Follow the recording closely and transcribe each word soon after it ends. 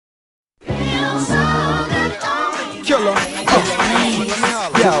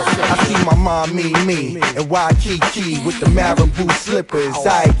mom me, and why Kiki with the Malibu slippers.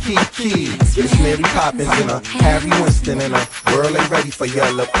 I Kiki, it's Mary Poppins and a Harry Winston and a world ain't ready for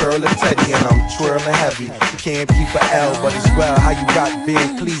yellow pearl and Teddy, and I'm twirling heavy. You can't keep a L, but it's well how you rock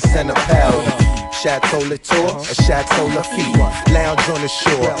Van Cleese and a pal. Chateau Latour, a Chateau Lafitte, lounge on the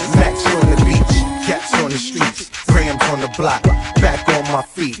shore, Max on the beach, cats on the streets, grams on the block, back on my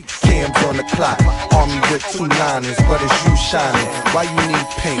feet, cams on the clock, army with 2 liners, but it's you shining. Why you need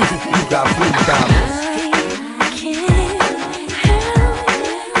pink? You got blue diamonds.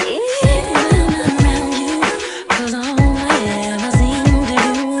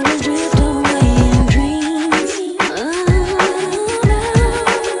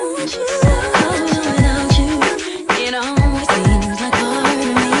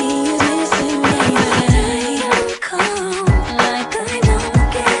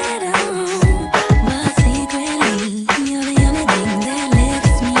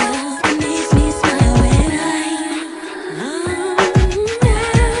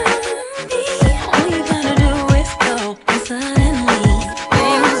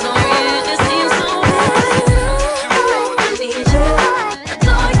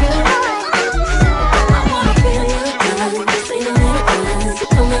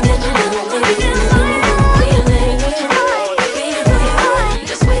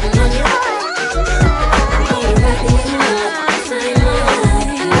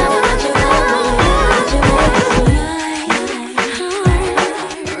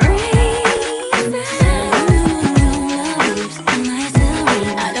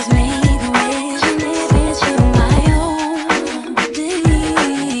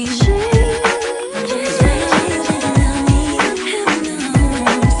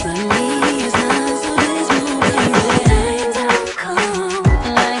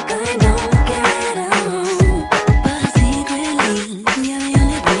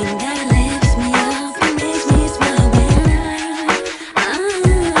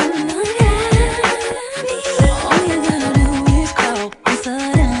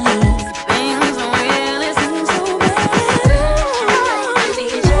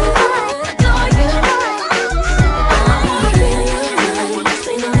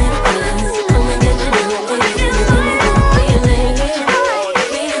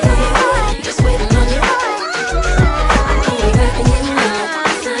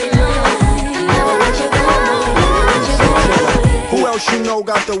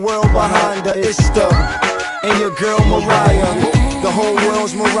 Got the world behind her, it's the and your girl Mariah. The whole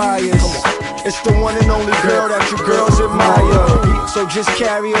world's Mariah's. It's the one and only girl that you girls admire. So just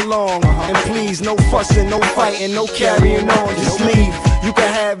carry along, and please, no fussing, no fighting, no carrying on. Just leave. You can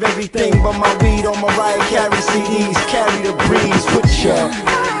have everything but my weed on Mariah Carey CDs. Carry the breeze with ya.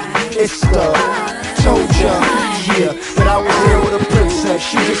 It's the told ya, yeah, that I was there with a princess.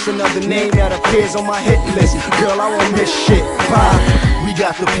 She just another name that appears on my hit list. Girl, I won't miss shit. Bye. We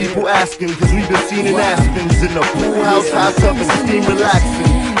got the people asking, cause we've been seen in Aspens, in the pool house, hot tub and steam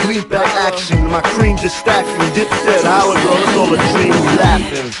relaxing. Lean back action, my cream just stacking. Dip said, how it goes, all a dream, we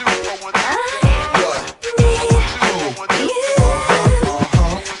laughing.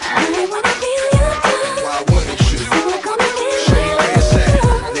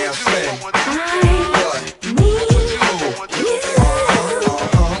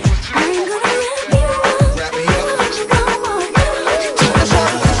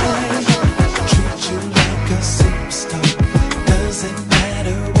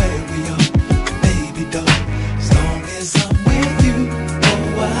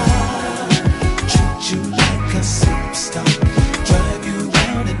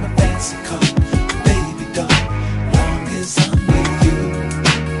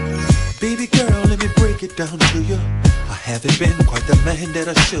 That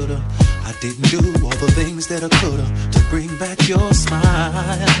I should've, I didn't do all the things that I could've to bring back your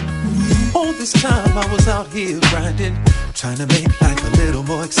smile. All this time I was out here grinding, trying to make life a little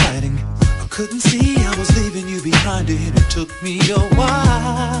more exciting. I couldn't see I was leaving you behind, and it took me a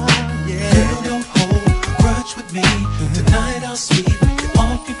while. Yeah, girl, don't hold a grudge with me. Tonight I'll sweep you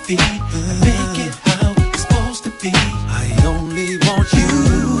off your feet and make it how it's supposed to be. I only want you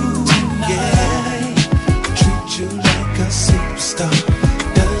tonight. Treat you like a superstar.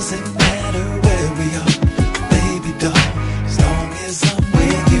 Doesn't matter where we are, baby doll, as long as I'm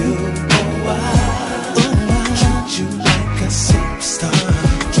with you. Oh, I treat you like a superstar.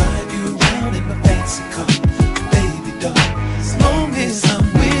 Drive you around in my fancy car, baby doll, as long as I'm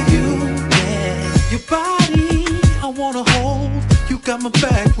with you. Yeah, your body I wanna hold. You got my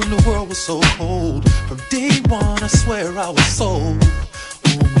back when the world was so cold. From day one I swear I was sold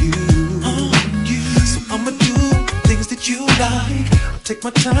on you. So I'ma do things that you like. Take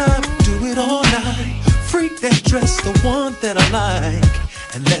my time, do it dress the one that I like,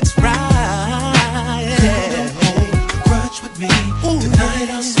 and let's ride. Hold a grudge with me. Tonight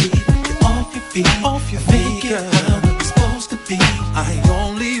I'm sweet. Get off your feet. Off your feet, girl. How it's supposed to be. I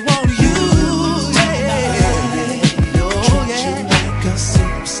only want you. Treat you like a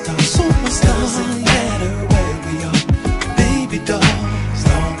superstar. Doesn't matter where we are, baby doll. As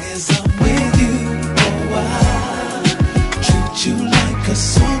long as I'm with you, oh I treat you like a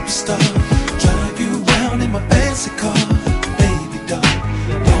superstar. Drive you around in my fancy car, baby doll.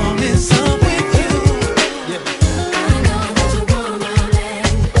 As long as I'm with you. I know that you want my man.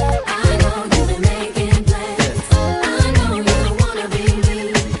 I know you've been making plans.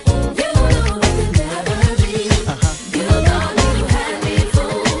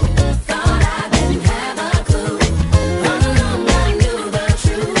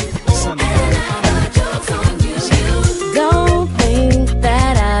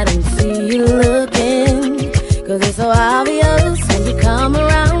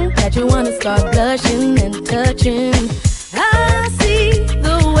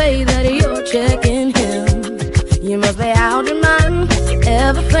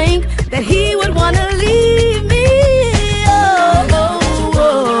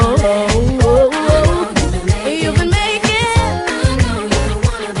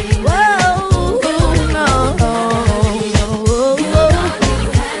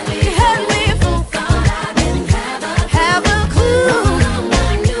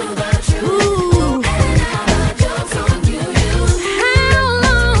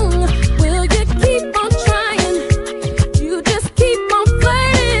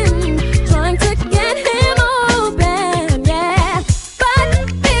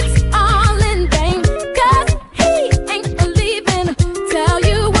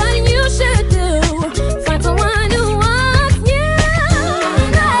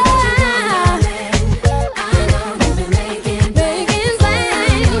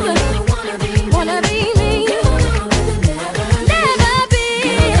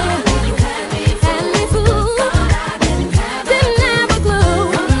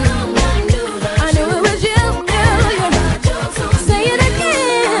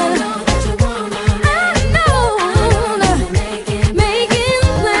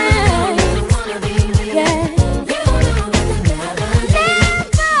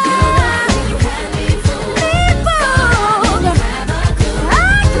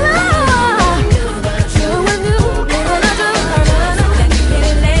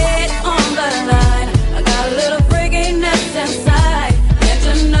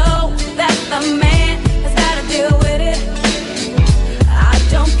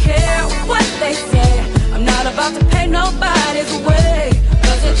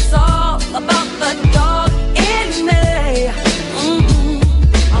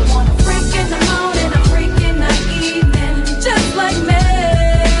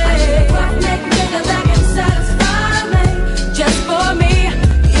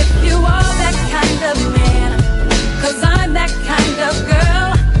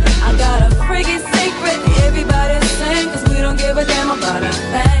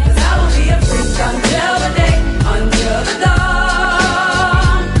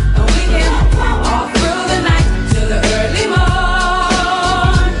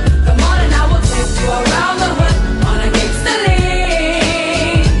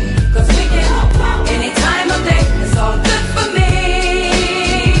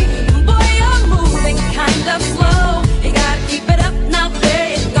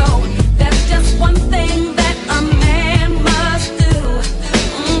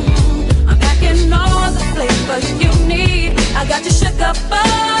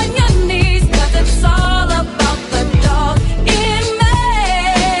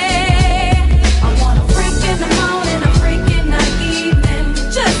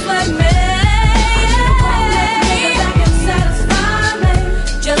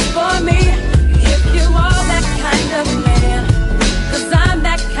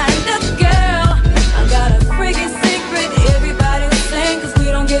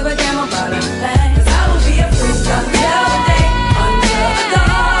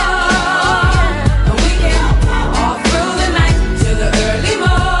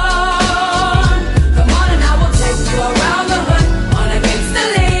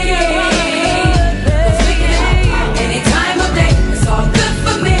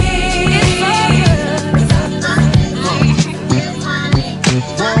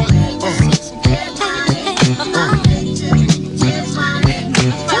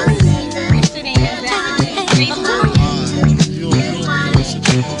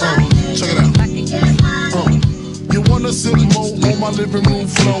 living room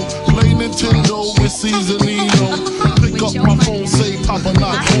flow. Play Nintendo with Seasonino. Pick up my phone, say Papa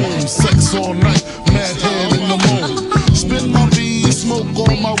not home. Sex all night, mad head in the moon. Spin my V, smoke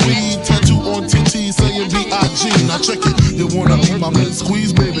all my weed. Tattoo on TT saying B.I.G. Now check it, you wanna be my man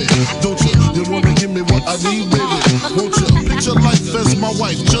squeeze, baby, don't you? You wanna give me what I need, baby, won't you? Picture life as my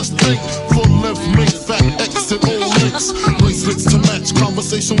wife, just think. Full left, make fat X and old links. Bracelets to match,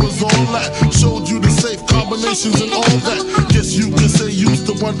 conversation was all that. Showed you the safe combinations and all that. Guess you can say you's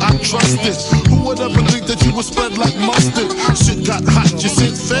the one I trusted. Who would ever think that you would spread like mustard? Shit got hot, you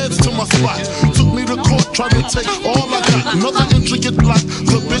sent feds to my spot. Took me to court, tried to take all I got. Another intricate block,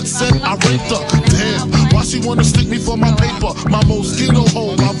 the bitch said I raped her. Damn, why she wanna stick me for my paper? My Moschino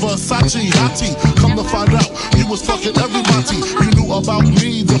hole, my Versace hottie. Come to find out, you was fucking everybody. You knew about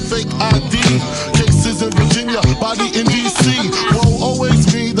me, the fake ID. Cases in Virginia, body in DC. Whoa,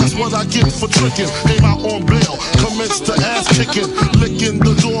 always me, that's what I get for tricking. Came out on bail, commenced to ass kicking. Licking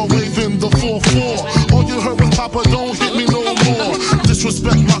the door, waving the 4-4. All you heard was Papa, don't hit me no more.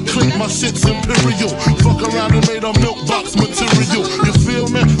 Disrespect my clique, my shit's imperial. Fuck around and made a milk box material. You feel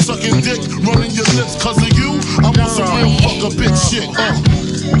me? Sucking dick, running your lips cause of you. I'm on some real fuck a bitch shit. I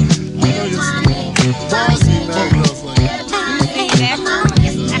know you're bossy, man.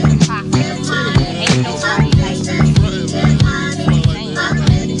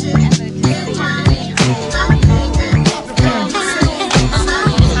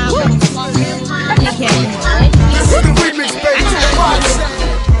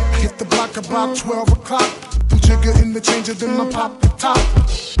 About 12 o'clock, the jigger in the changer, then I pop the top.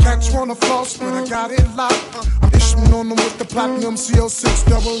 Cats wanna floss, but I got it locked. I'm issuing on them with the platinum CO6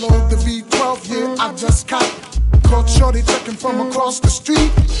 double O, the V12, yeah, I just caught. Caught shorty checking from across the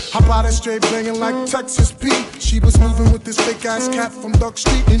street. How about it straight banging like Texas Pete? She was moving with this fake ass cat from Duck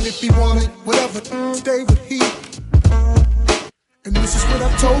Street. And if he wanted whatever, stay with he. And this is what I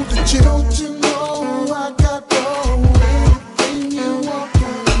told the chick. Don't you know I got anything you want?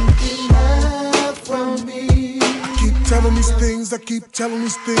 Telling these things, I keep telling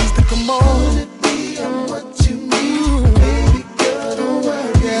these things to come on. It be on what you need, baby girl, don't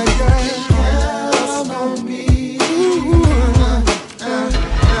worry. Yeah, yeah, count on me.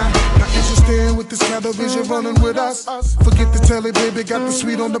 Now is you staying with this television running with us? Forget the telly, baby, got the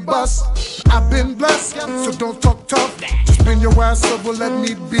suite on the bus. I've been blessed, so don't talk tough. Just bend your ass up, well let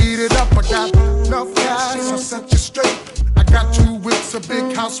me beat it up. I got enough guys, I'll set you straight. I got 2 whips, a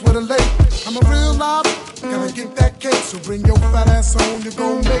big house with a lake. I'm a real lob, gotta get that cake. So bring your fat ass home, you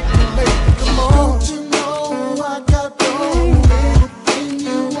gon' make me late. Come on. Don't you know I got everything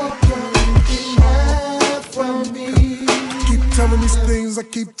you want, girl, you can have from me. Keep telling these things, I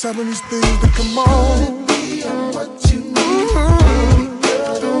keep telling these things to come on. Be on what you need, baby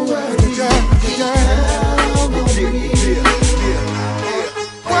girl, don't worry.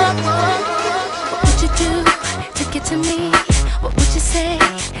 What would you do to get to me? What would you say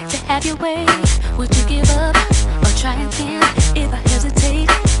to have your way? Would you give up or try again? If I hesitate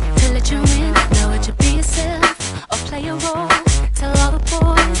to let you in, now would you be yourself or play a role? Tell all the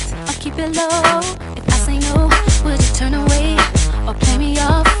boys or keep it low. If I say no, would you turn away or play me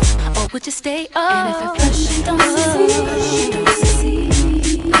off? Or would you stay up? And if at first you don't succeed,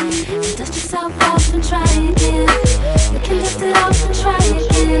 then dust yourself off and try again. You can lift it off and try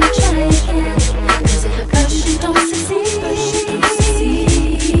again, try again. Cause if at first you don't succeed,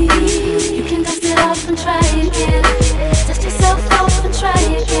 you can dust it off and try again. Dust yourself off and try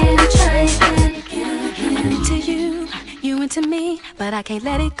again, try again. I'm into you, you into me, but I can't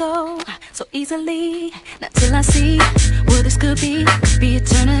let it go so easily. Not till I see what this could be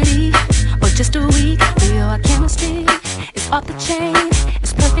eternity or just a week. We are chemistry, it's off the chain,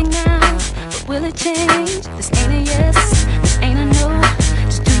 it's perfect now, but will it change? This ain't a yes, this ain't a no.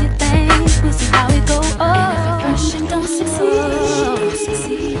 Just do your thing, we'll see how it goes. And if at first you don't succeed,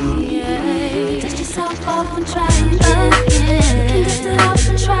 yeah, dust yourself off and try again. You can dust it off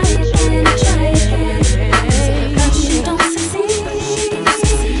and try again, try again. Cause if at first you don't succeed,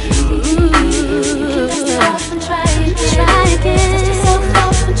 you can dust it off and try again. Dust yourself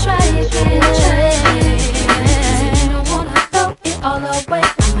off and try again, try again. Cause if you don't wanna throw it all away,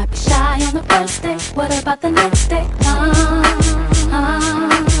 I might be shy on the first day. What about the next day?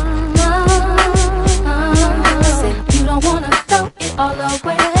 Say you don't wanna throw it all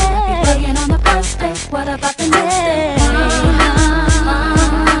away. Be bugging on the first day. What about the next day?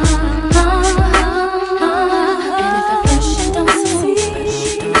 And if at first you don't succeed,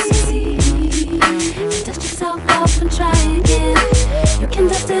 then dust yourself off and try again. You can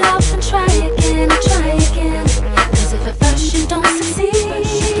dust it off and try again, try again. Cause if at first you don't succeed,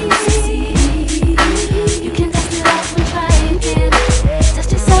 you can dust it off.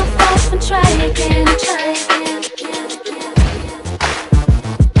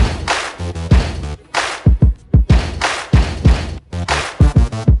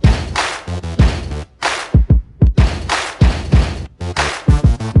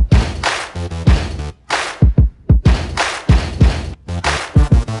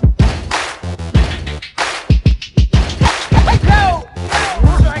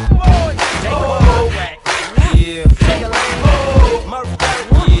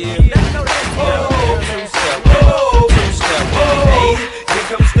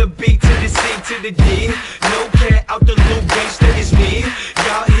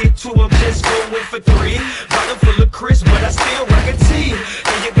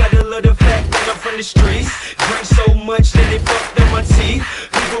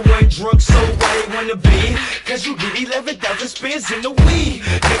 where's in the we?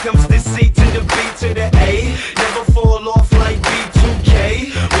 Here comes the C to the B to the A. Never fall off like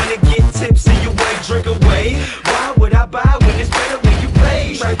B2K. When it get tipsy, you ain't drink away. Why would I buy when it's better when you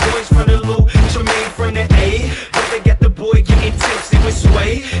pay? Right boys from the loop, Tremaine from the A. But they got the boy getting tipsy with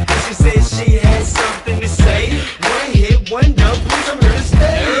sway. And she said she had something to say. One hit, one dub, please I'm here to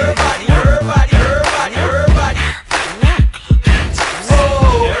stay. Everybody, everybody, everybody, everybody.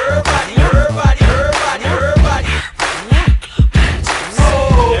 Oh, everybody, everybody, everybody, everybody.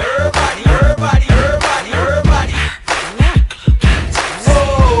 Oh, everybody, everybody, everybody, everybody.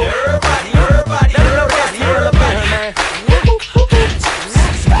 Oh, everybody, everybody, everybody, everybody.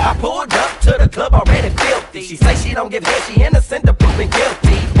 I pulled up to the club already filthy. She say she don't give head, she innocent to proving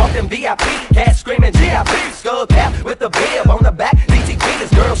guilty. Walked in VIP, cat screaming GIP. Skull cap with the bib on the back. DTP,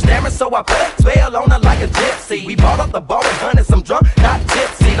 this girl staring, so I put a spell on her like a gypsy. We bought up the bar and hunted some drunk, not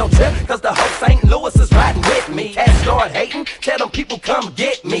tipsy. Don't trip, cause the whole St. Louis is riding with me. Cats start hating, tell them people come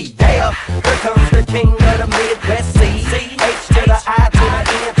get me. There, here comes the king of the Midwest C. H to the I to the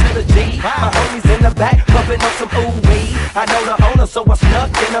N to the G. My homies in the back, pumping up some ooh-wee. I know the owner, so I snuck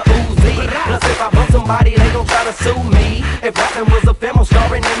in a Uzi. Plus if I bump somebody, they gon' try to sue me. If rapping was a film, I'm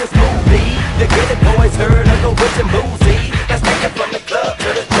starring in this movie. You get it, boys, heard I go rich and boozy. Let's take it from the club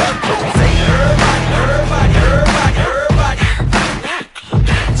to the jacuzzi. Everybody, everybody, everybody, everybody.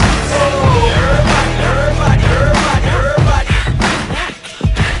 Oh, everybody, everybody, everybody, everybody.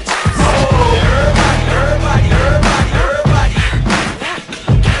 Oh, everybody, everybody, everybody, everybody.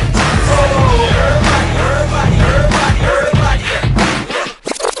 Oh, everybody, everybody, everybody, everybody.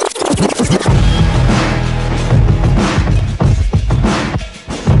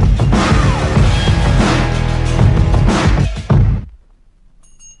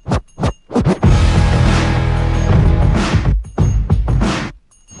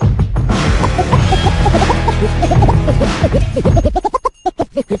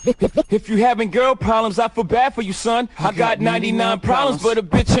 If you having girl problems, I feel bad for you, son. I got 99 problems, but a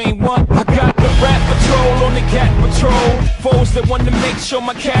bitch ain't one. I got the rap patrol on the cat patrol. Foes that want to make sure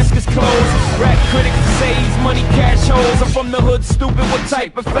my casket's closed. Rap critics saves money, cash holes. I'm from the hood, stupid, what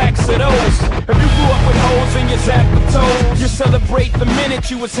type of facts are those? If you grew up with holes in your zap of toes, you celebrate the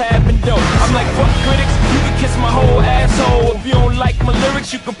minute you was having dope. I'm like, fuck critics, you can kiss my whole asshole. If you don't like my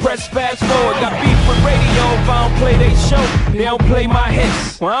lyrics, you can press fast forward. Got beef with radio if I don't play they show. They don't play my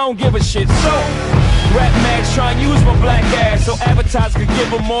hits, well I don't give a shit. So, rap mags try and use my black ass so advertisers could give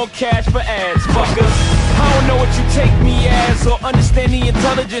them more cash for ads. Fuckers, I don't know what you take me as or understand the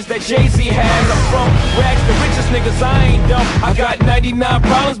intelligence that Jay-Z has. I'm from rags, the richest niggas, I ain't dumb. I got 99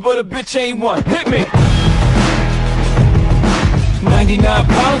 problems, but a bitch ain't one. Hit me! 99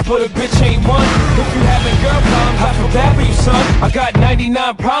 problems, but a bitch ain't one. If you having girl problems, I feel bad for you, son. I got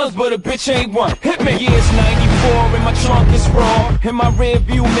 99 problems, but a bitch ain't one. Hit me! Yeah, it's 94 and my trunk is raw. In my rear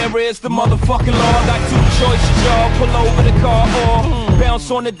view mirror is the motherfucking law. Got two choices, y'all. Pull over the car or bounce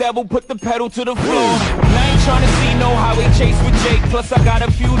on the devil, put the pedal to the floor. And I ain't tryna see no highway chase with Jake. Plus I got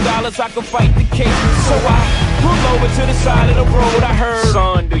a few dollars, I can fight the case. So I pull over to the side of the road. I heard,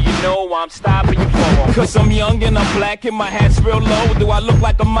 son, do you know why I'm stopping you for? Cause I'm young and I'm black and my hat's real low. Do I look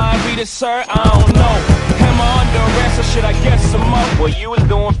like a mind reader, sir? I don't know. Am I under arrest or should I guess some more? Well, you was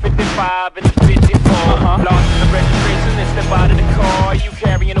doing 55 and 54. Lost in the registration and step out of the car. You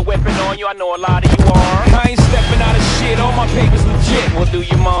carrying a weapon on you? I know a lot of you are. I ain't stepping out of shit, all my papers legit. Well, do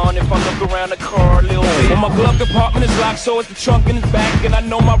you mind if I look around the car a little bit? Well, my glove compartment is locked, so it's the trunk in the back. And I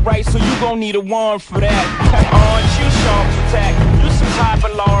know my rights, so you gon' need a warrant for that. Aren't you sharp attack? You some type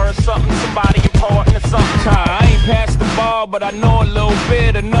of law or something, somebody important or something. I ain't past the bar, but I know a little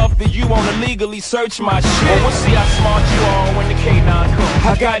bit enough that you wanna legally search my shit. Well, we'll see how smart you are when the K9 comes.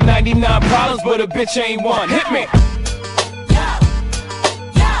 I got 99 problems, but a bitch ain't one. Hit me!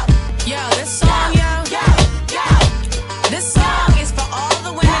 Yo, this song, this song is for all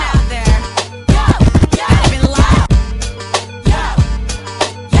the women out there. Been locked.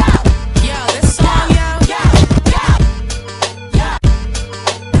 Yo, this song,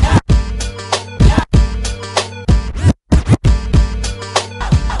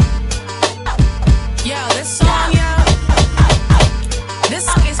 Yo, this song, this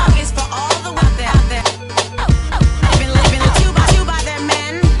song is for all the women out there.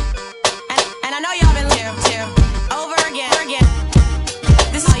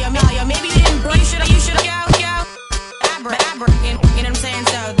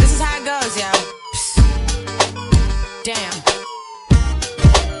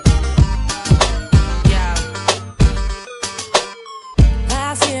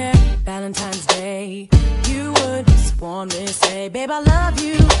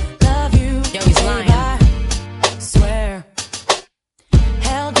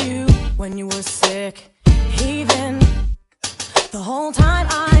 when you were sick. Even the whole time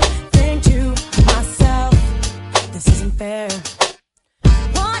I think to myself, this isn't fair.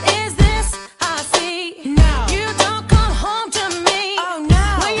 What is this I see? No. You don't come home to me. Oh no.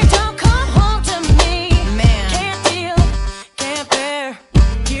 When you don't come home to me, man, can't deal, can't bear.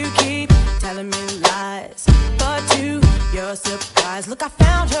 You keep telling me lies, but to your surprise, look, I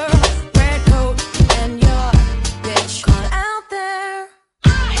found her red coat and your bitch caught out there. I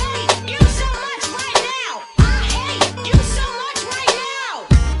hate you so much right now. I hate you so much right now.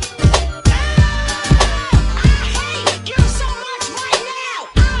 I hate you so much right now.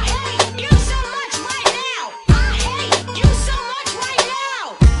 I hate you so much right now. I hate you so much right now.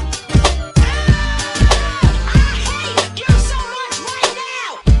 I hate you so much right now.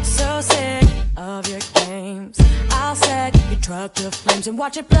 So sick of your games. I'll set your truck to flames and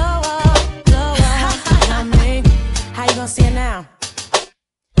watch it blow up, blow up. Tell me, how you gonna see it now?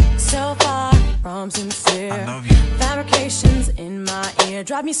 So far from sincere, I love you. Fabrications in my ear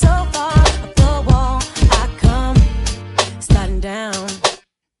drive me so far up the wall. I come sliding down.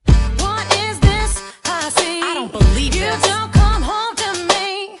 What is this I see? I don't believe you. You don't come home to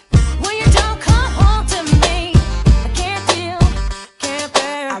me. When you don't come home to me, I can't deal, can't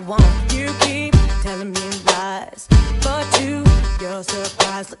bear. I won't. You keep telling me lies, but to your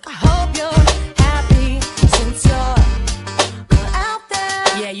surprise, look, I hope you're happy since you're out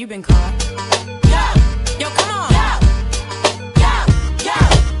there. Yeah, you've been caught. Yo, come on.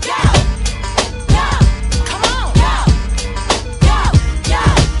 Come on.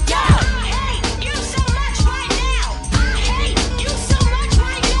 I hate you so much right now. I hate you so much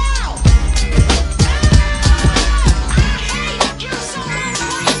right now. I hate you so much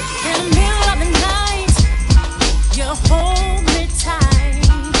right now. In the middle of the night, you hold me tight,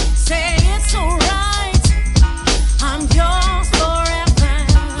 say it's alright, I'm yours forever.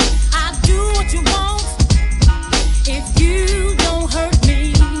 I do what you want. If you don't hurt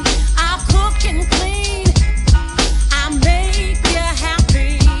me, I'll cook and clean, I'll make you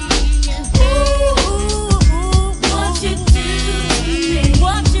happy. Ooh, what you do to me,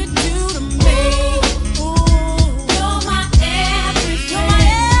 what you do to me. Ooh, you're my everything, you're my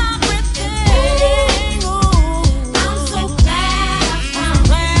everything. Ooh, I'm so glad I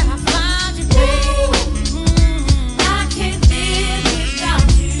found you, babe. I can't live without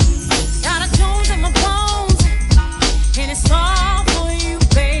you. Got a tones in my bones, and it's all for you,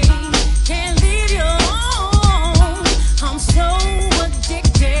 babe. Can't leave you alone. I'm so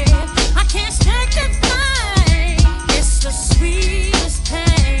addicted, I can't shake the thing. It's the sweetest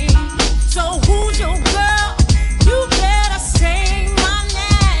pain. So who's your girl? You better say my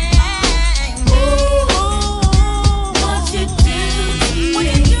name. Ooh, what you do to me? What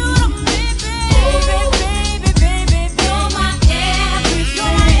you do to me, baby, baby. You're my everything,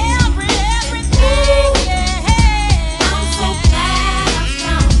 you're my everything. Yeah, I'm so glad I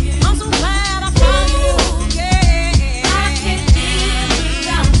found you. I'm so glad I found you. Yeah, I can't live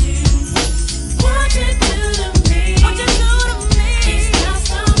without you. What you do to me? What you do to me? It's just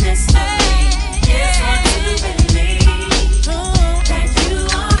a mistake. It's hard to believe that you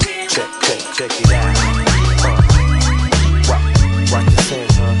are here. Check it out. What you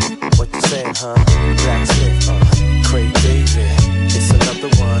saying, huh? What you saying, huh? Black Smith, Craig David. It's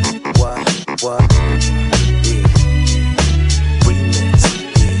another one. What? Yeah. Remix.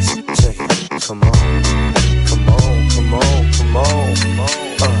 Yes. Check it. Come on.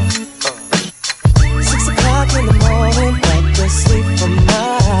 6 o'clock in the morning, like the sleep from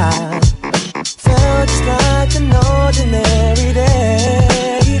mine. Felt just like an ordinary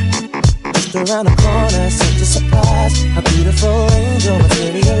day. Just around the corner, such a surprise. A beautiful angel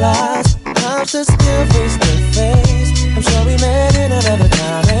materialized. I'm just still face to face. I'm sure we met in another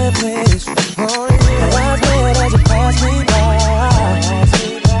time and place. Oh yeah, our eyes met as you passed me by.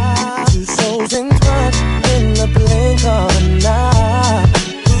 Two souls entwined in the blink of an eye.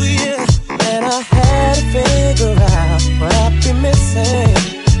 Ooh yeah, and I had to figure out what I'd be missing.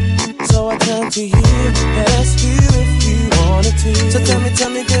 So I turned to you and asked you if you wanted to. So tell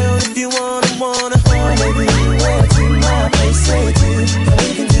me girl, if you wanna hold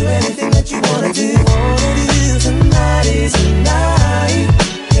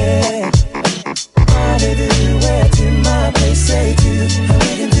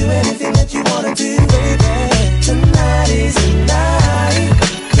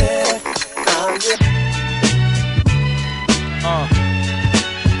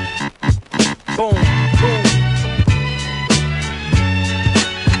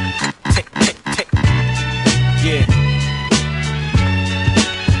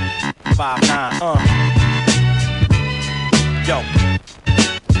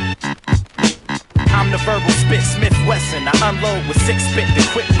verbal spit, Smith Wesson. I unload with 6 spit, then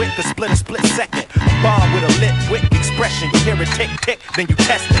quick wit, the split a split second. A bomb with a lit wit expression. You hear it tick tick, then you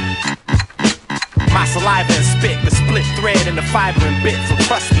test it. My saliva and spit, the split thread and the fiber and bit. So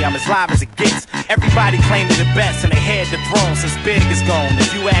trust me, I'm as live as it gets. Everybody claiming the best and they had the throne since Big is gone.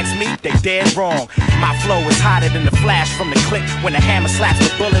 If you ask me, they dead wrong. My flow is hotter than the flash from the click when the hammer slaps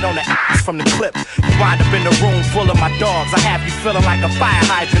the bullet on the ass from the clip. You wind up in a room full of my dogs. I have you feeling like a fire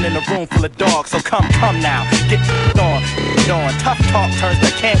hydrant in a room full of dogs. So come now, get on. Tough talk turns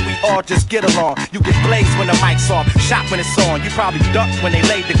to can't we all just get along? You get blazed when the mic's off, shot when it's on. You probably ducked when they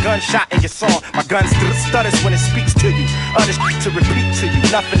laid the gunshot in your song. My gun stutters when it speaks to you. Other shit to repeat to you.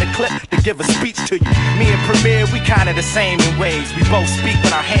 Nothing to clip to give a speech to you. Me and Premier, we kinda the same in ways. We both speak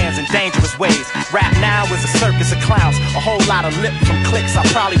with our hands in dangerous ways. Rap now is a circus of clowns. A whole lot of lip from clicks. I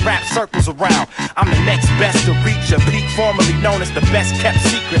probably wrap circles around. I'm the next best to reach a peak, formerly known as the best kept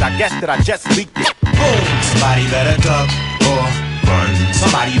secret. I guess that I just leaked it. Boom! Somebody better duck or run.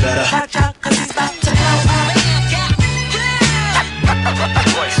 Somebody better Watch out, 'cause he's about to blow up.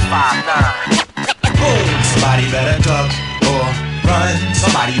 Voice 5'9". boom. Somebody better duck or run.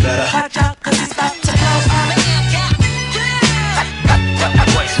 Somebody better